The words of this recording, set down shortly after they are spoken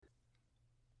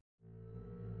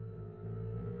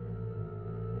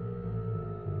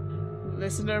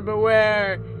Listener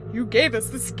beware, you gave us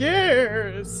the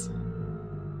scares.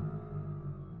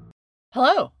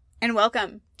 Hello, And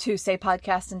welcome. to Say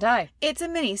Podcast and Die. It's a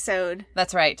mini-sode.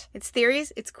 That's right. It's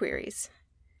theories, it's queries.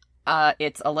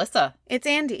 It's Alyssa. It's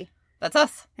Andy. That's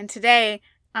us. And today,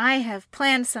 I have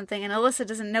planned something and Alyssa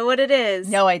doesn't know what it is.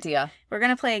 No idea. We're going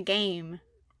to play a game.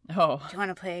 Oh. Do you want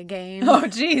to play a game? Oh,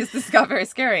 geez. This got very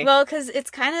scary. Well, because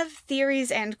it's kind of theories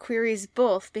and queries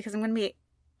both, because I'm going to be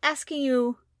asking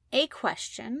you a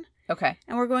question, Okay.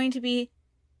 and we're going to be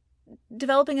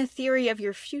developing a theory of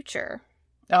your future.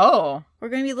 Oh, We're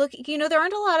going to be looking, there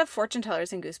aren't a lot of fortune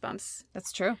tellers in Goosebumps.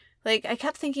 that's true. Like, I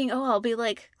kept thinking, I'll be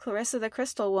like Clarissa the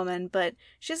Crystal Woman, but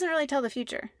she doesn't really tell the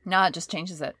future. Nah, it just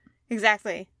changes it.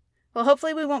 Exactly. Well,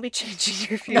 hopefully we won't be changing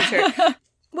your future.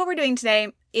 What we're doing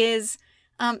today is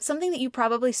something that you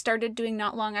probably started doing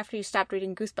not long after you stopped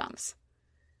reading Goosebumps.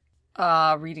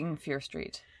 Reading Fear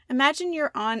Street. Imagine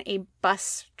you're on a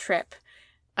bus trip,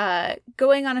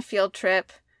 going on a field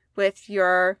trip with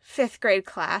your 5th grade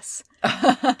class,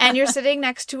 and you're sitting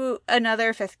next to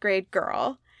another 5th grade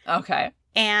girl. Okay.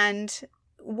 And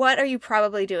what are you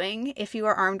probably doing if you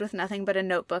are armed with nothing but a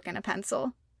notebook and a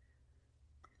pencil?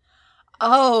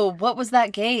 Oh, what was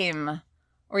that game?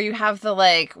 Where you have the,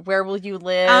 where will you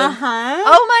live? Uh-huh.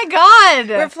 Oh my god!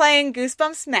 We're playing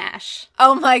Goosebumps MASH.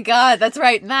 Oh my god, that's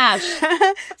right, MASH.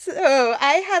 So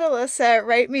I had Alyssa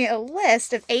write me a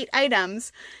list of 8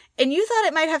 items, and you thought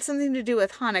it might have something to do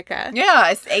with Hanukkah. Yeah,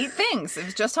 it's 8 things. It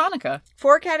was just Hanukkah.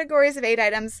 4 categories of 8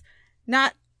 items,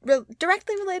 not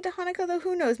directly related to Hanukkah, though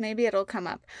who knows, maybe it'll come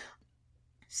up.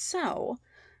 So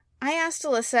I asked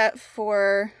Alyssa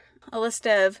for a list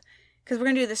of, because we're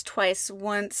going to do this twice,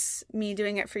 once me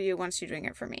doing it for you, once you doing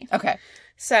it for me. Okay.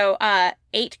 So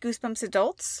 8 Goosebumps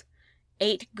adults,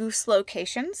 8 Goose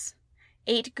locations,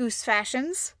 8 Goose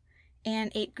fashions,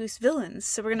 and 8 Goose villains.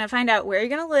 So we're going to find out where you're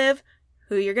going to live,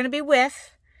 who you're going to be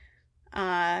with,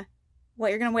 what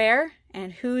you're going to wear,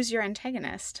 and who's your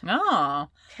antagonist. Oh.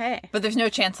 Okay. But there's no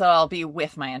chance that I'll be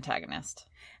with my antagonist.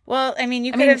 Well, I mean,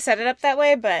 you could have set it up that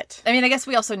way, but... I mean, I guess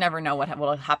we also never know what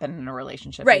will happen in a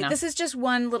relationship. Right, You know? this is just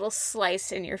one little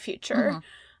slice in your future. Mm-hmm.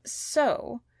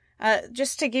 So,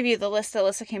 just to give you the list that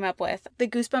Alyssa came up with, the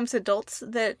Goosebumps adults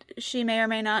that she may or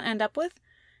may not end up with: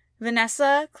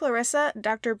 Vanessa, Clarissa,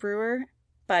 Dr. Brewer,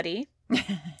 Buddy.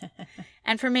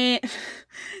 And for me,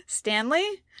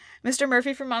 Stanley, Mr.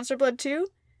 Murphy from Monster Blood 2,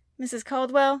 Mrs.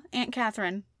 Caldwell, Aunt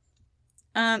Catherine.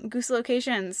 Goose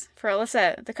locations for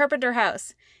Alyssa: the Carpenter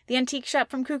House, the Antique Shop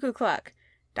from Cuckoo Clock,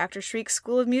 Dr. Shriek's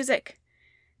School of Music,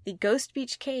 the Ghost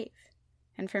Beach Cave,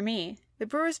 and for me, the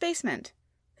Brewer's Basement,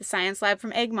 the Science Lab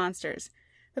from Egg Monsters,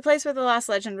 the place where the Lost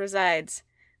Legend resides,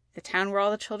 the town where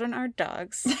all the children are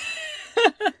dogs.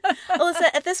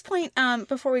 Alyssa, at this point,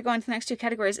 before we go into the next 2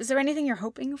 categories, is there anything you're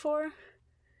hoping for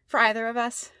either of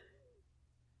us?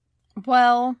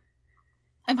 Well,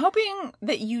 I'm hoping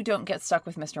that you don't get stuck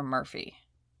with Mr. Murphy.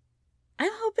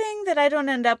 I'm hoping that I don't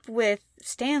end up with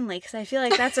Stanley, because I feel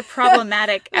like that's a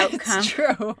problematic outcome. It's true.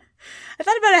 I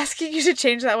thought about asking you to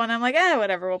change that one. I'm like,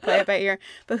 whatever, we'll play it by ear.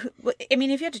 But, I mean,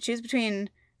 if you had to choose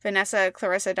between Vanessa,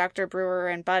 Clarissa, Dr. Brewer,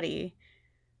 and Buddy.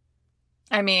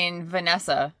 I mean,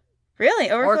 Vanessa.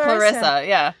 Really? Or Clarissa,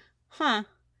 yeah. Huh.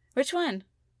 Which one?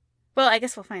 Well, I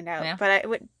guess we'll find out. Yeah. But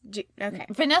okay.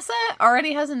 Vanessa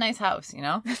already has a nice house, you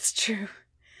know? That's true.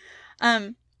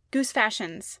 Goose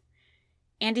fashions: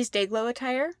 Andy's Dayglow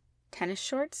attire, tennis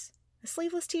shorts, a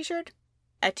sleeveless t-shirt,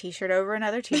 a t-shirt over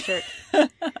another t-shirt.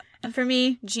 And for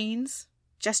me, jeans,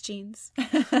 just jeans,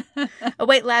 a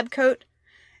white lab coat,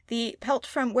 the pelt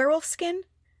from werewolf skin,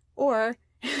 or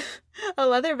a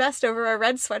leather vest over a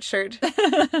red sweatshirt.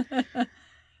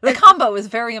 The combo is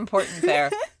very important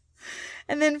there.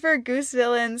 And then for Goose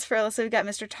villains, for Alyssa, we've got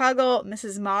Mr. Toggle,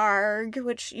 Mrs. Marg,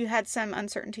 which you had some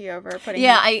uncertainty over putting.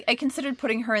 Yeah, I considered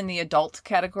putting her in the adult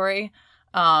category.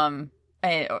 Because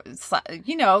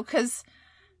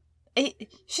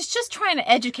she's just trying to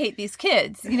educate these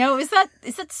kids. You know, is that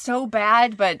so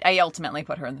bad? But I ultimately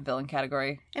put her in the villain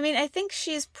category. I mean, I think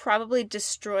she's probably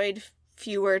destroyed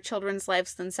fewer children's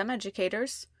lives than some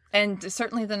educators. And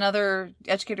certainly than other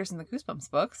educators in the Goosebumps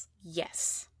books.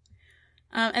 Yes.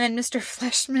 And then Mr.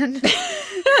 Fleshman,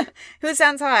 who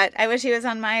sounds hot. I wish he was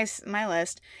on my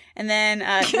list. And then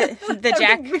the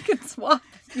Jack. We could swap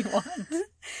if you want.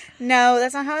 No,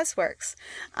 that's not how this works.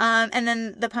 And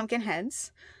then the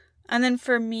Pumpkinheads. And then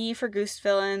for me, for Goose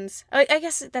villains, I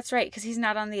guess that's right, because he's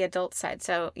not on the adult side,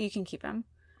 so you can keep him.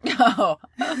 Oh,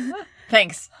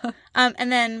 thanks.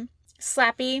 And then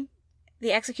Slappy,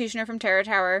 the Executioner from Terror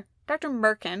Tower, Dr.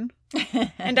 Merkin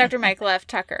and Dr. Michael F.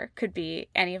 Tucker could be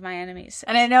any of my enemies.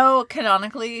 And I know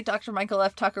canonically Dr. Michael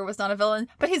F. Tucker was not a villain,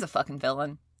 but he's a fucking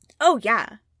villain. Oh,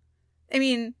 yeah. I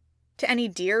mean, to any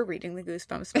dear reading the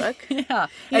Goosebumps book. Yeah,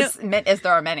 as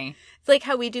there are many. It's like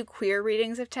how we do queer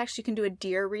readings of text. You can do a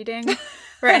deer reading.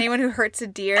 For anyone who hurts a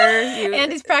deer.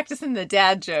 Andy's practicing the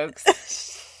dad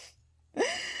jokes.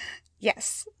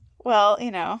 Yes. Well,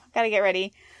 gotta get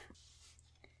ready.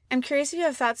 I'm curious if you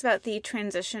have thoughts about the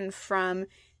transition from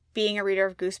being a reader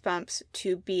of Goosebumps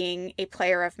to being a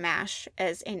player of MASH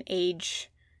as an age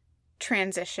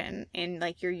transition in,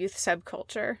 like, your youth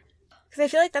subculture. Because I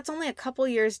feel like that's only a couple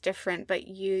years different, but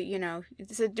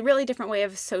it's a really different way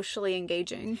of socially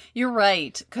engaging. You're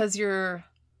right, because I don't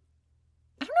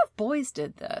know if boys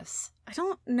did this. I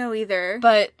don't know either.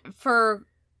 But for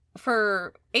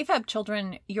AFAB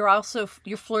children,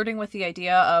 you're flirting with the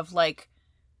idea of, like,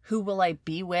 who will I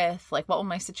be with? Like, what will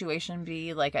my situation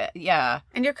be? Like, yeah.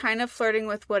 And you're kind of flirting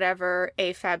with whatever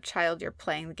AFAB child you're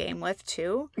playing the game with,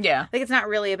 too. Yeah. Like, it's not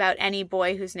really about any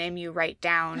boy whose name you write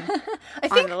down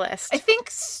on the list. I think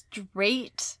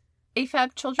straight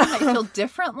AFAB children might feel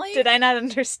differently. Did I not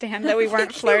understand that we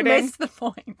weren't flirting? You missed the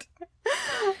point.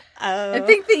 I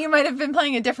think that you might have been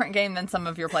playing a different game than some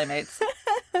of your playmates.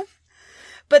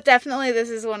 But definitely this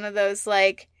is one of those,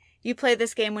 like, you play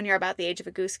this game when you're about the age of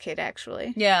a goose kid,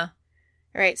 actually. Yeah.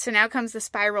 All right, so now comes the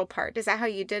spiral part. Is that how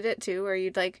you did it, too? Where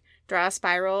you'd, like, draw a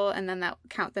spiral and then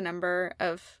count the number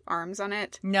of arms on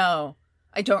it? No.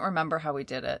 I don't remember how we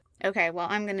did it. Okay, well,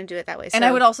 I'm going to do it that way. And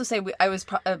I would also say I was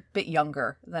a bit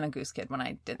younger than a goose kid when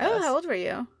I did this. Oh, how old were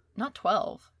you? Not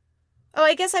 12. Oh,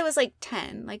 I guess I was, like,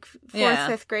 10. Like, 4th,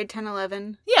 5th grade, 10,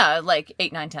 11. Yeah, like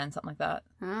 8, 9, 10, something like that.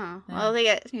 Oh, well, they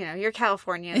get, you're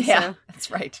Californian, yeah, so that's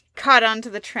right. Caught on to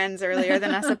the trends earlier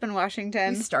than us up in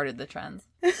Washington. We started the trends.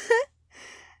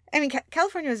 I mean,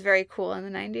 California was very cool in the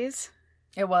 90s.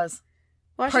 It was.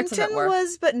 Washington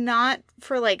was, but not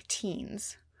for, like,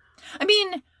 teens. I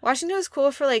mean, Washington was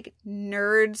cool for, like,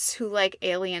 nerds who like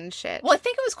alien shit. Well, I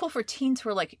think it was cool for teens who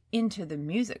were, like, into the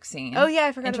music scene. Oh, yeah,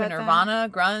 I forgot about Nirvana,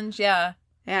 that. grunge, yeah.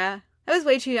 Yeah. I was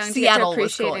way too young Seattle to get to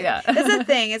appreciate was cool, it. yeah. That's the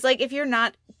thing. It's like, if you're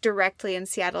not directly in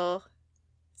Seattle,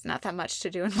 it's not that much to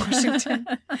do in Washington.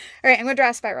 All right, I'm going to draw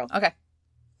a spiral. Okay.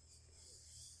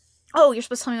 Oh, you're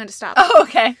supposed to tell me when to stop. Oh,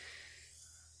 okay.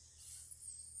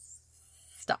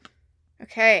 Stop.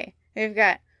 Okay. We've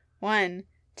got 1,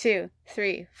 2,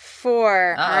 3,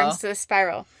 4 arms to the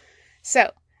spiral.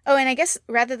 So, and I guess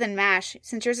rather than MASH,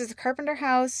 since yours is the Carpenter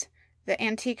House, the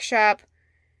Antique Shop,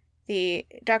 the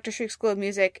Dr. Shriek's Globe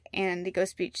Music, and the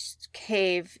Ghost Beach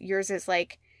Cave, yours is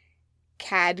like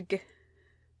CADG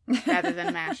rather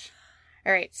than MASH.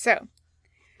 All right, so.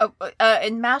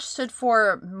 And MASH stood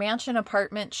for Mansion,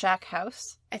 Apartment, Shack,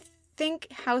 House? I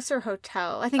think house or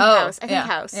hotel. I think house. I think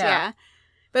house, yeah.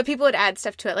 But people would add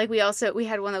stuff to it. Like, we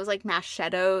had one that was, like, MASH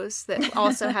Shadows that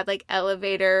also had, like,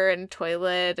 elevator and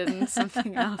toilet and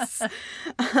something else.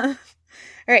 All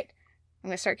right. I'm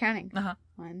going to start counting.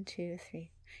 1, 2,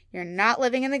 3. You're not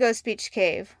living in the Ghost Beach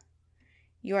Cave.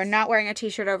 You are not wearing a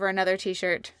t-shirt over another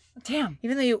t-shirt. Damn.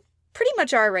 Even though you pretty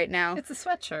much are right now. It's a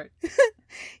sweatshirt.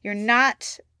 You're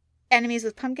not enemies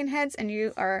with pumpkin heads, and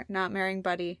you are not marrying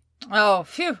Buddy. Oh,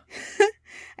 phew.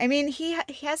 I mean, he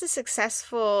has a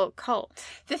successful cult.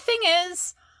 The thing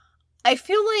is, I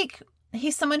feel like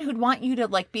he's someone who'd want you to,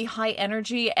 like, be high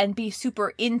energy and be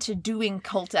super into doing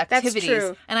cult activities. That's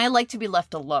true. And I like to be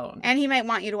left alone. And he might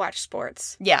want you to watch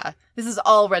sports. Yeah. This is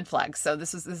all red flags, so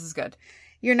this is good.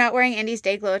 You're not wearing Andy's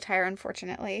Dayglow attire,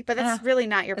 unfortunately. But that's really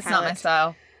not your palette. It's not my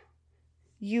style.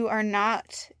 You are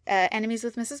not enemies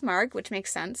with Mrs. Marg, which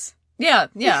makes sense. Yeah,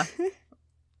 yeah.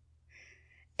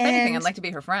 If And anything, I'd like to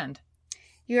be her friend.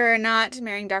 You're not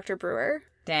marrying Dr. Brewer.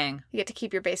 Dang. You get to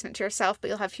keep your basement to yourself, but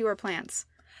you'll have fewer plants.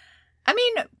 I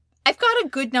mean, I've got a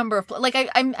good number of... Like,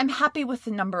 I'm happy with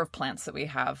the number of plants that we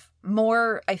have.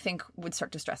 More, I think, would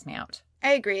start to stress me out.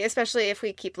 I agree, especially if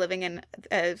we keep living in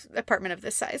an apartment of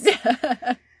this size.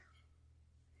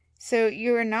 So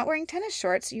you are not wearing tennis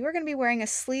shorts. You are going to be wearing a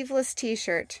sleeveless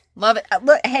t-shirt. Love it.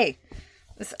 Look, hey,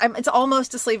 it's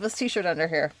almost a sleeveless t-shirt under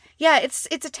here. Yeah, it's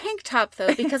a tank top,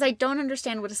 though, because I don't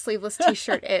understand what a sleeveless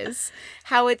t-shirt is.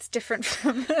 How it's different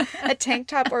from a tank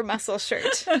top or muscle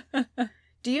shirt.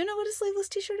 Do you know what a sleeveless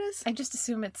t-shirt is? I just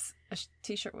assume it's a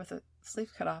t-shirt with a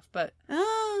sleeve cut off, but...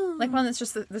 Oh. Like one that's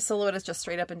just, the silhouette is just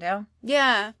straight up and down?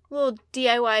 Yeah, a little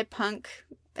DIY punk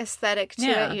aesthetic to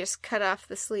it. You just cut off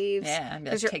the sleeves. Yeah, and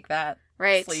just take that.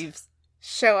 Right. Sleeves.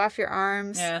 Show off your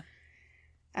arms.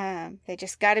 Yeah. They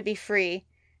just gotta be free.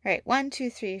 All right, 1,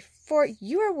 2, 3, 4.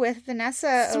 You are with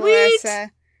Vanessa. Sweet! Alessa.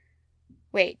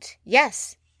 Wait,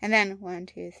 yes. And then 1,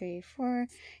 2, 3, 4.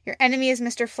 Your enemy is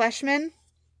Mr. Fleshman,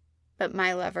 but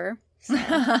my lover. So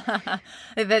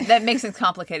that makes it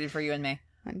complicated for you and me.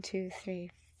 1, 2,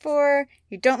 3, 4.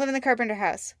 You don't live in the carpenter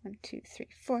house. 1, 2, 3,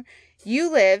 4.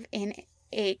 You live in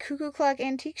a cuckoo clock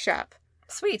antique shop.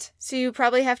 Sweet. So you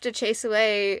probably have to chase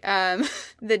away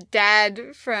the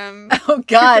dad from Oh,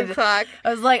 God. Cuckoo Clock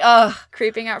I was like, ugh.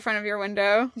 creeping out front of your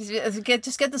window. Just get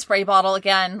the spray bottle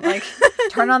again. Like,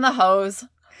 turn on the hose.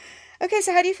 Okay,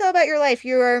 so how do you feel about your life?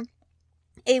 You're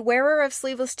a wearer of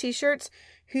sleeveless t-shirts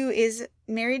who is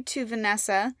married to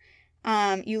Vanessa.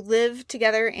 You live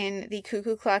together in the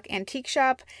Cuckoo Clock antique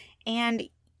shop, and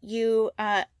you...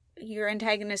 your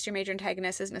antagonist, your major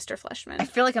antagonist, is Mr. Fleshman. I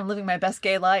feel like I'm living my best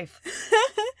gay life.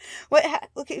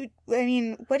 What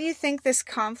do you think this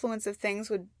confluence of things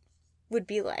would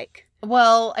be like?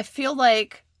 Well, I feel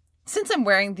like since I'm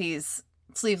wearing these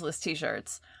sleeveless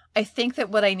t-shirts, I think that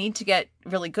what I need to get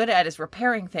really good at is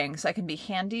repairing things so I can be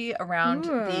handy around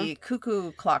the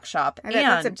Cuckoo Clock shop. I bet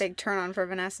that's a big turn on for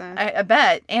Vanessa. I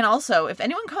bet. And also, if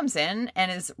anyone comes in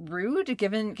and is rude,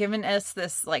 given us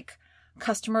this, like,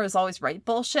 customer is always right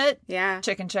bullshit. Yeah.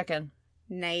 Chicken.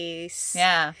 Nice.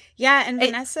 Yeah. Yeah, and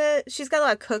Vanessa, she's got a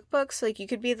lot of cookbooks. So, like, you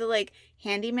could be the, like,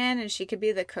 handyman and she could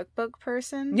be the cookbook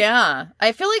person. Yeah.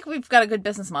 I feel like we've got a good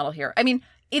business model here. I mean,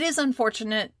 it is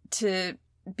unfortunate to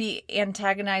be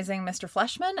antagonizing Mr.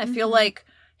 Fleshman. I feel like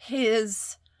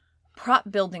his prop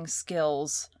building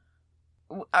skills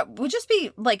would just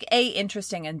be, like, A,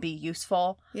 interesting and B,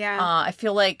 useful. Yeah. I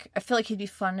feel like he'd be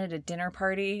fun at a dinner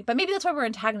party. But maybe that's why we're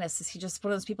antagonists, is he just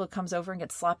one of those people who comes over and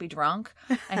gets sloppy drunk.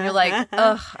 And you're like,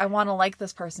 ugh, I want to like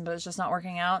this person, but it's just not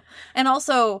working out. And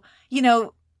also, you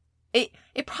know, it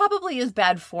probably is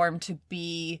bad form to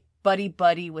be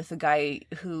buddy-buddy with the guy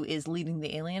who is leading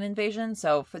the alien invasion.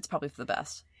 So it's probably for the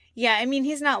best. Yeah, I mean,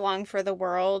 he's not long for the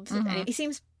world. Mm-hmm. And he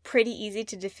seems pretty easy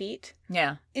to defeat.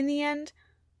 Yeah. In the end.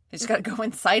 You just got to go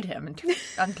inside him and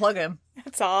unplug him.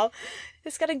 That's all.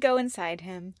 Just got to go inside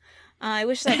him. I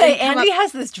wish that. Hey, Andy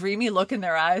has this dreamy look in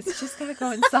their eyes. Just got to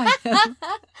go inside him.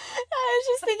 I was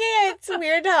just thinking it's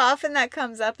weird how often that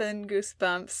comes up in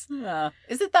Goosebumps. Yeah.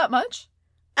 Is it that much?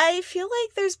 I feel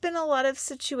like there's been a lot of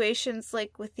situations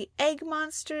like with the egg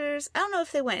monsters. I don't know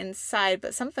if they went inside,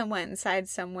 but something went inside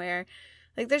somewhere.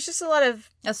 Like there's just a lot of...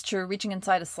 That's true. Reaching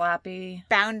inside a Slappy.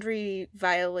 Boundary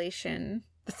violation.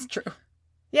 That's true.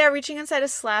 Yeah, reaching inside a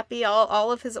Slappy, all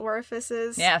of his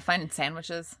orifices. Yeah, finding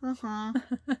sandwiches. Uh-huh.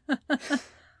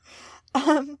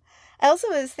 I also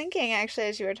was thinking, actually,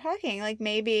 as you were talking, like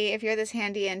maybe if you're this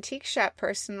handy antique shop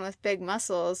person with big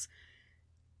muscles,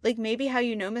 like maybe how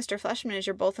you know Mr. Fleshman is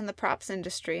you're both in the props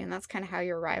industry, and that's kind of how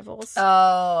you're rivals.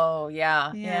 Oh,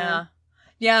 yeah.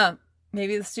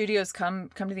 Maybe the studios come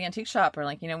to the antique shop or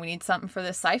like, you know, we need something for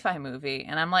this sci-fi movie.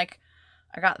 And I'm like,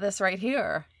 I got this right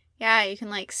here. Yeah, you can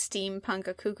like steampunk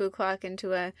a cuckoo clock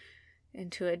into a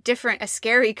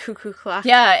scary cuckoo clock.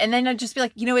 Yeah, and then I'd just be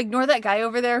like, you know, ignore that guy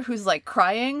over there who's like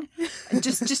crying.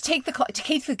 Just take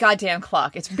the goddamn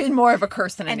clock. It's been more of a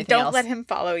curse than anything else. And don't let him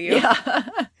follow you. Yeah.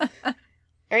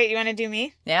 All right, you want to do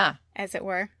me? Yeah. As it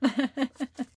were.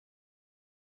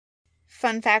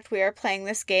 Fun fact, we are playing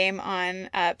this game on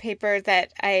paper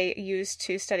that I used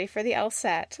to study for the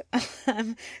LSAT.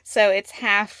 So it's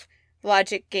half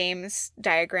logic games,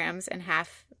 diagrams, and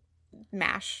half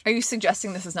MASH. Are you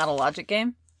suggesting this is not a logic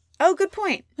game? Oh, good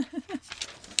point.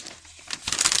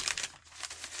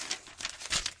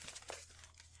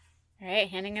 All right,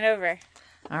 handing it over.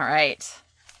 All right.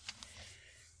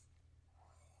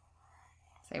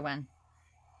 Say when.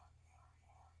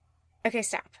 Okay,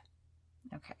 stop.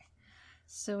 Okay.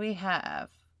 So we have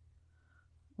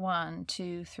 1,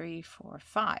 2, 3, 4,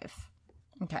 5.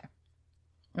 Okay.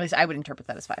 At least I would interpret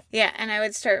that as 5. Yeah, and I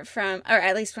would start from, or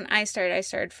at least when I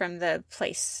started from the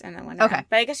place and then went around. Okay.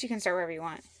 But I guess you can start wherever you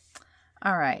want.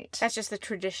 All right. That's just the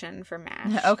tradition for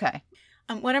MASH. Okay.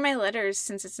 What are my letters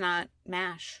since it's not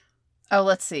MASH? Oh,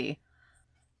 let's see.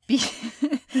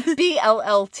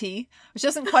 BLLT, which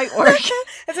doesn't quite work.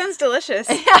 That sounds delicious.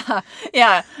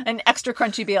 Yeah, an extra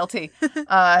crunchy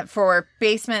BLT for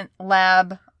basement,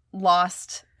 lab,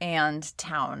 lost, and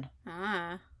town.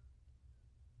 Ah.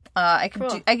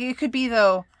 Cool. It could be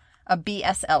though a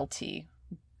BSLT,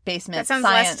 basement. That sounds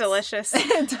science. less delicious.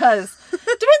 It does.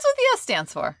 Depends what the S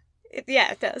stands for.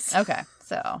 Yeah, it does. Okay,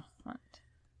 so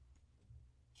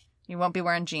you won't be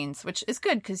wearing jeans, which is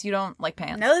good because you don't like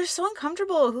pants. No, they're so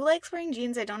uncomfortable. Who likes wearing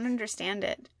jeans? I don't understand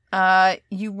it.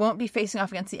 You won't be facing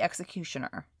off against the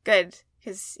executioner. Good,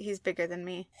 because he's bigger than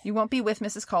me. You won't be with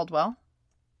Mrs. Caldwell.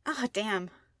 Oh, damn.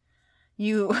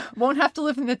 You won't have to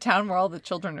live in the town where all the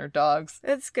children are dogs.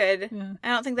 That's good. Yeah. I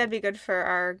don't think that'd be good for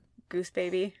our goose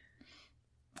baby.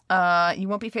 You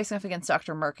won't be facing off against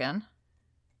Dr. Merkin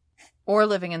or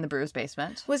living in the Brew's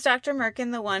basement. Was Dr.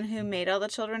 Merkin the one who made all the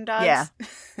children dogs? Yeah.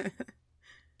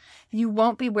 You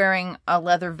won't be wearing a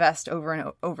leather vest over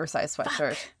an oversized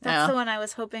sweatshirt. That's the one I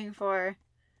was hoping for.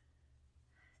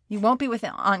 You won't be with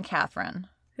Aunt Catherine.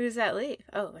 Who does that leave?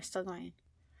 Oh, we're still going.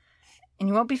 And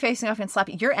you won't be facing off against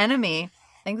Slappy. Your enemy,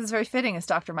 I think this is very fitting, is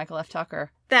Dr. Michael F.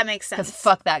 Tucker. That makes sense. Because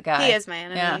fuck that guy. He is my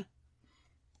enemy.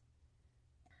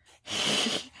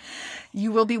 Yeah.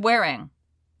 You will be wearing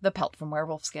the pelt from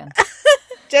Werewolf Skin.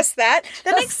 Just that?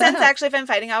 That makes sense, actually, if I'm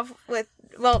fighting off with...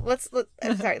 Well, let's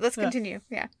continue.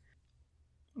 Yeah.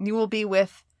 You will be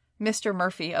with Mr.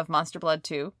 Murphy of Monster Blood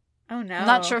 2. Oh, no. I'm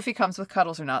not sure if he comes with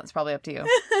cuddles or not. It's probably up to you.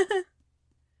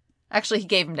 Actually, he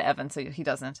gave him to Evan, so he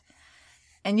doesn't.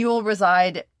 And you will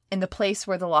reside in the place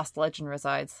where the Lost Legend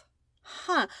resides.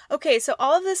 Huh. Okay, so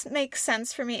all of this makes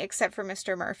sense for me except for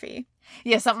Mr. Murphy.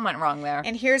 Yeah, something went wrong there.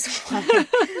 And here's why.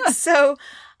 So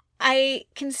I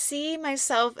can see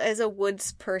myself as a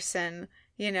woods person,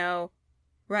 you know,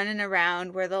 running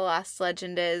around where the Lost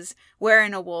Legend is,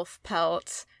 wearing a wolf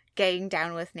pelt, getting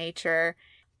down with nature.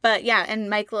 But yeah, and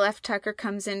Michael F. Tucker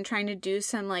comes in trying to do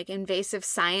some like invasive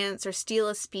science or steal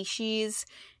a species.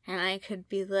 And I could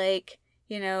be like,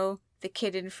 you know, the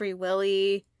kid in Free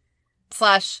Willy. /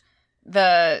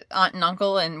 the aunt and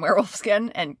uncle in Werewolf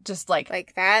Skin and just like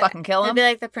that. Fucking kill him. I'd be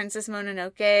like the Princess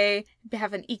Mononoke,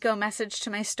 have an eco message to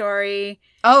my story.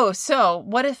 Oh, so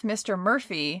what if Mr.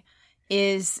 Murphy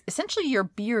is essentially your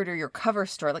beard or your cover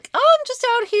story? Like, oh, I'm just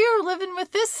out here living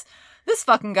with this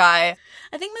fucking guy.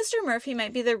 I think Mr. Murphy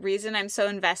might be the reason I'm so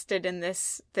invested in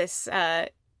this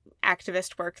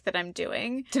activist work that I'm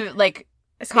doing. To like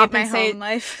escape my home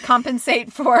life.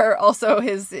 Compensate for also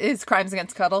his crimes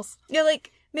against Cuddles. Yeah,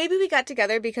 like maybe we got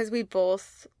together because we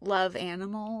both love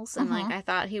animals and like I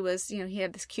thought he was, you know, he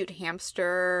had this cute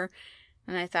hamster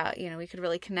and I thought, you know, we could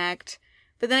really connect.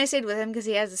 But then I stayed with him because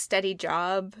he has a steady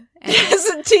job. And as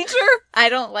a teacher? I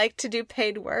don't like to do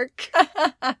paid work.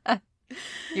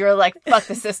 You were like, fuck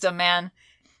the system, man.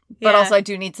 But also I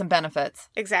do need some benefits.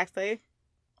 Exactly.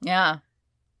 Yeah.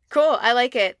 Cool. I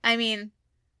like it. I mean,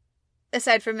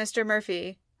 aside from Mr.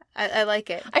 Murphy, I like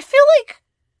it. I feel like,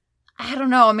 I don't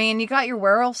know. I mean, you got your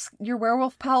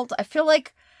werewolf pelt. I feel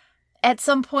like at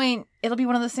some point it'll be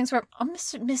one of those things where, oh,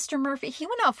 Mr. Murphy, he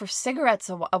went out for cigarettes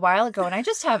a while ago and I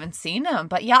just haven't seen him.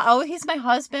 But yeah, oh, he's my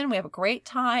husband. We have a great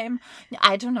time.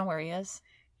 I don't know where he is.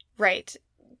 Right.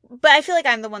 But I feel like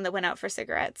I'm the one that went out for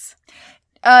cigarettes.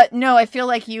 No, I feel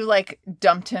like you like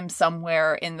dumped him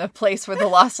somewhere in the place where the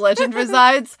Lost Legend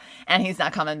resides and he's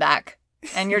not coming back.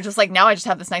 And you're just like, now I just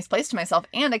have this nice place to myself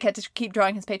and I get to keep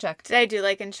drawing his paycheck. Did I do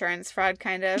like insurance fraud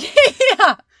kind of?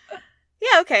 Yeah.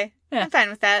 Yeah, okay. Yeah. I'm fine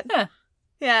with that. Yeah.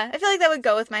 Yeah, I feel like that would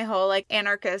go with my whole like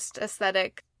anarchist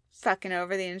aesthetic, fucking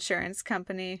over the insurance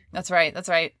company. That's right. That's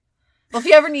right. Well, if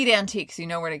you ever need antiques, you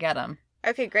know where to get them.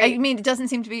 Okay, great. I mean, it doesn't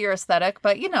seem to be your aesthetic,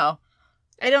 but you know.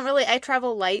 I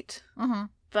travel light,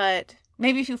 but...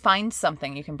 Maybe if you find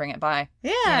something, you can bring it by.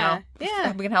 Yeah, you know?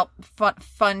 Yeah. We can help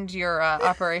fund your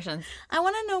operations. I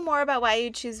want to know more about why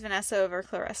you choose Vanessa over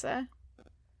Clarissa.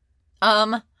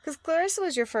 Because Clarissa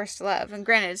was your first love, and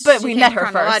granted, but we met her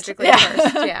chronologically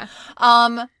first. Yeah.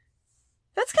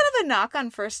 That's kind of a knock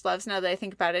on first loves now that I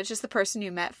think about it. It's just the person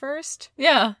you met first.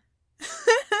 Yeah.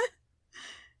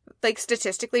 Like,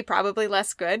 statistically, probably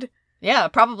less good. Yeah,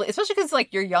 probably. Especially because,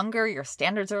 like, you're younger, your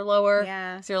standards are lower.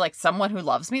 Yeah. So you're like, someone who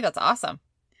loves me? That's awesome.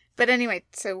 But anyway,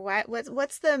 so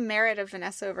what's the merit of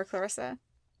Vanessa over Clarissa?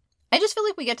 I just feel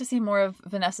like we get to see more of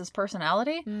Vanessa's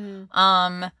personality.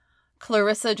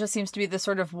 Clarissa just seems to be this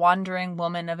sort of wandering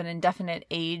woman of an indefinite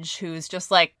age who's just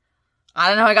like, I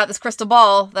don't know, I got this crystal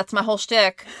ball. That's my whole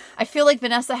shtick. I feel like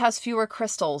Vanessa has fewer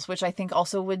crystals, which I think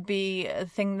also would be a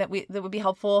thing that would be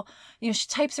helpful. You know, she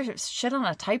types her shit on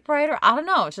a typewriter. I don't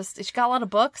know. It's just, she got a lot of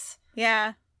books.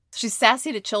 Yeah. She's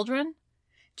sassy to children.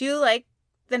 Do you like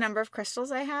the number of crystals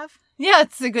I have? Yeah,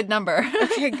 it's a good number.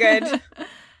 Okay, good.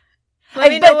 Let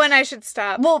me know when I should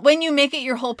stop. Well, when you make it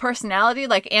your whole personality,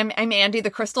 like I'm Andy the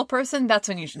crystal person, that's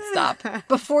when you should stop.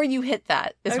 Before you hit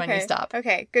that is when you stop.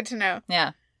 Okay, good to know.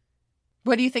 Yeah.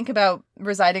 What do you think about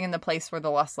residing in the place where the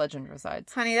Lost Legend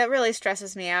resides? Honey, that really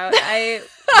stresses me out. I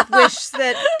wish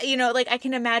that, you know, like I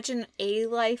can imagine a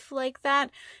life like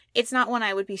that. It's not one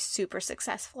I would be super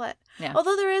successful at. Yeah.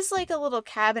 Although there is like a little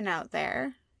cabin out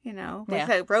there, you know, with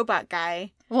a robot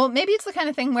guy. Well, maybe it's the kind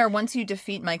of thing where once you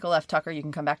defeat Michael F. Tucker, you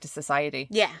can come back to society.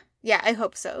 Yeah. Yeah, I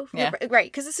hope so. Yeah. Right,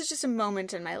 because this is just a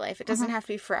moment in my life. It doesn't have to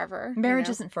be forever. Marriage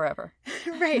isn't forever.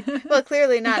 Right. Well,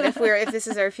 clearly not if this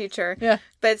is our future. Yeah.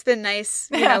 But it's been nice,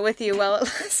 you know, with you while it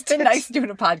lasted. It's been nice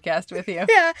doing a podcast with you.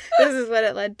 Yeah. This is what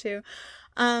it led to.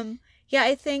 Yeah,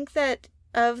 I think that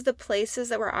of the places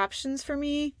that were options for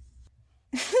me,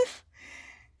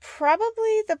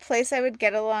 probably the place I would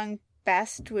get along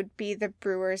best would be the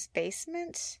brewer's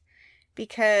basement,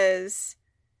 because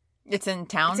It's in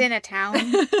town? it's in a town.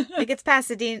 Like, it's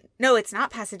Pasadena. No, it's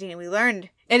not Pasadena. We learned.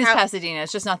 It is Pasadena.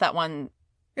 It's just not that one.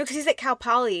 No, because he's at Cal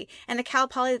Poly, and the Cal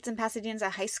Poly that's in Pasadena is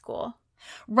a high school.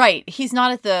 Right. He's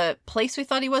not at the place we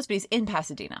thought he was, but he's in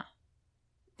Pasadena.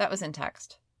 That was in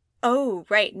text. Oh,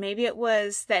 right. Maybe it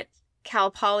was that Cal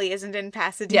Poly isn't in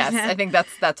Pasadena. Yes, I think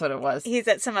that's what it was. He's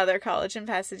at some other college in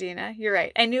Pasadena. You're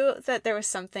right. I knew that there was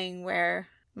something where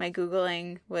my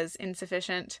Googling was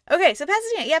insufficient. Okay, so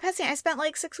Pasadena. Yeah, Pasadena. I spent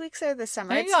like 6 weeks there this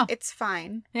summer. There you go. It's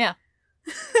fine. Yeah.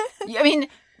 I mean,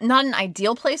 not an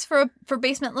ideal place for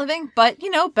basement living, but,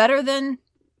 better than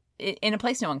in a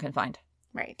place no one can find.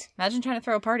 Right. Imagine trying to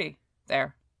throw a party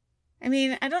there. I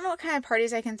mean, I don't know what kind of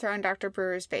parties I can throw in Dr.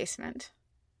 Brewer's basement.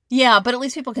 Yeah, but at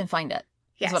least people can find it.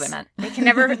 Yes. Is what I meant. They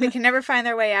can never find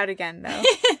their way out again, though.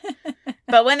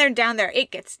 But when they're down there, it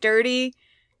gets dirty.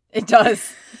 It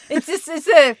does. It's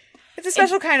a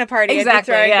special kind of party. Exactly, I'd be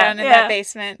throwing yeah, down in yeah. that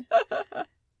basement.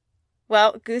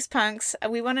 Well, Goosepunks,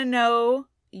 we want to know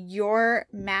your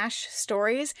MASH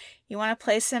stories. You want to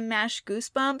play some MASH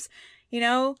Goosebumps?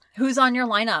 Who's on your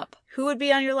lineup? Who would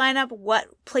be on your lineup? What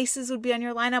places would be on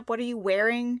your lineup? What are you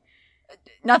wearing?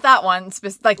 Not that one.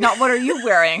 Not what are you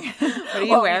wearing? What are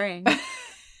you wearing?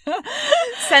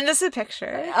 Send us a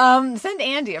picture. Send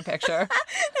Andy a picture.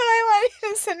 No, I want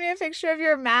you to send me a picture of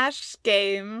your MASH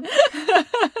game,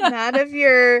 not of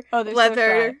your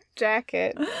leather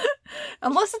jacket.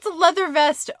 Unless it's a leather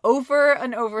vest over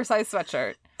an oversized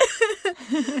sweatshirt.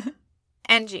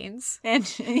 And jeans. And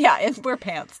wear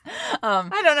pants.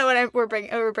 I don't know what we're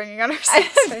bringing on our I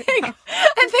sites right now.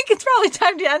 think it's probably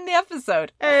time to end the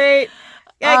episode. All right.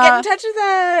 Yeah, get in touch with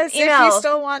us if email. you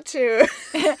still want to.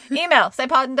 Email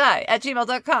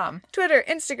saypodanddie@gmail.com. Twitter,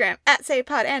 Instagram,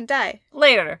 @saypodanddie.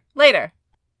 Later. Later.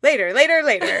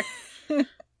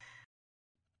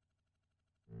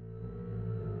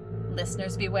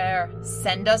 Listeners beware.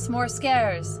 Send us more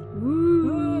scares.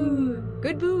 Ooh.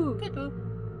 Good boo. Good boo.